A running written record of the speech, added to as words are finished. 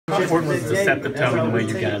important was it to set the tone the way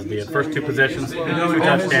you guys did? First two possessions, 2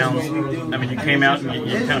 touchdowns. I mean, you came out and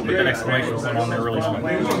you kind of put that exclamation point on there really strong.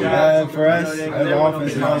 For us, as an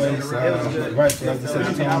offense, it's always right for us to set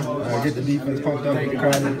the tone, get the defense pumped up and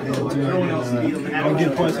crowded and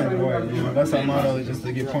get points on the board. You know, that's our motto, is just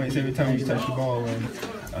to get points every time we touch the ball. And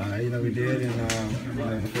you know, we did in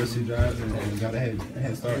the first 2 drives and got a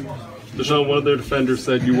head start. Deshaun, one of their defenders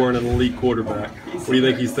said you weren't an elite quarterback. What do you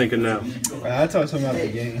think he's thinking now? I talked to him about the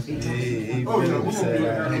game. He really said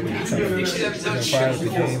prior to the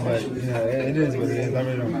game, but you know, it is what it is. I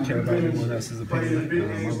really don't care about anyone else's opinion.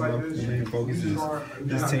 The main focus is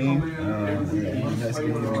this team, and that's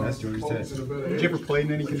game, and that's Georgia Tech. Did you ever play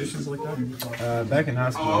in any conditions like that? Back in high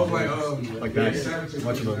school. Like that?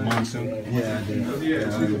 Much of a monsoon? Yeah, I did.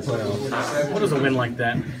 In the playoffs. What does a win like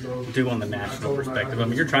that do on the national perspective? I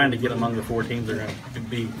mean, you're trying to get among the 4 teams that are going to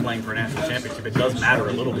be playing for a national championship. It does matter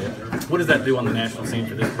a little bit. What does that do on the national scene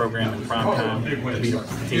for this program in prime time to beat a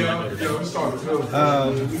team like Notre Dame?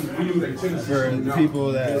 For the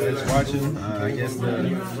people that's watching, I guess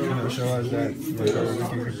show us that we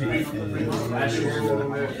can compete and one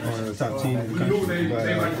of the top teams in the country.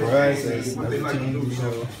 But for us as a team, you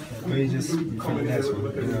know, we just for the next one.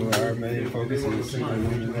 You know, our main focus is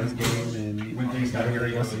winning the next game, and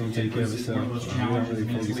everything else is going to take care of itself. We don't really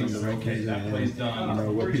focus on the rankings and you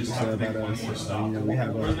know what people say about us. You know, we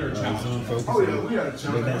have a Zoom focus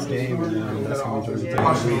on the next game, and that's going to be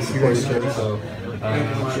Georgia Tech. So,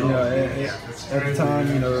 you know, at the time,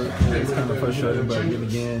 you know, it's kind of frustrating, but then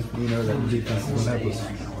again, you know that the defense is going to help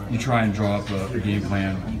us. You try and draw up a game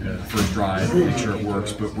plan first drive, make sure it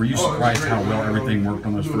works, but were you surprised how well everything worked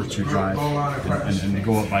on those first 2 drives and to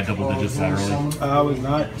go up by double digits that early? I was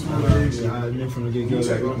not. I knew from the get-go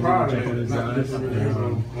that we were going to jump on these guys. You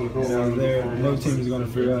know, no team is going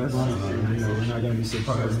to fear us. You know, we're not going to be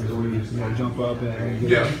surprised if we jump up and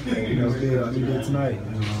get, you know, be tonight.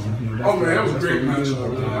 You know, that's what we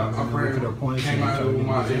do. Put up points and try to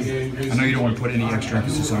win. I know you don't want to put any extra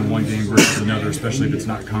emphasis on one game versus another, especially if it's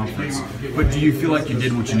not conference. But do you feel like you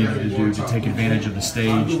did what you needed to do to take advantage of the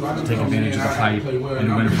stage, to take advantage of the hype, and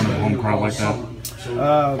to win in front of a home crowd like that?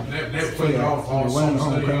 Winning the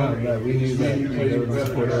home crowd, that we knew that they were going to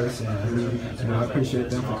support us, and you know, I appreciate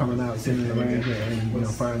them for coming out, sitting in the rain, and you know,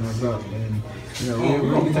 firing us up. And you know,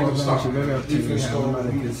 we take advantage of every opportunity we have, no matter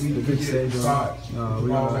if it's the big stage or not. We're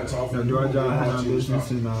going to do our job, handle our business,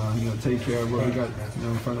 and you know, take care of what we got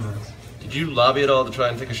in front of us. Did you lobby at all to try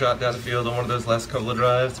and take a shot down the field on one of those last couple of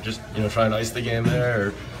drives to just, you know, try and ice the game there?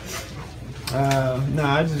 Or? No,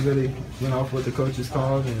 I just really went off what the coaches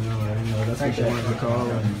called, and you know, that's what they wanted to call,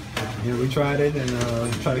 and you know, we tried it and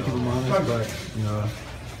tried to keep them honest, but you know,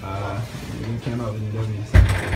 we came out with the W.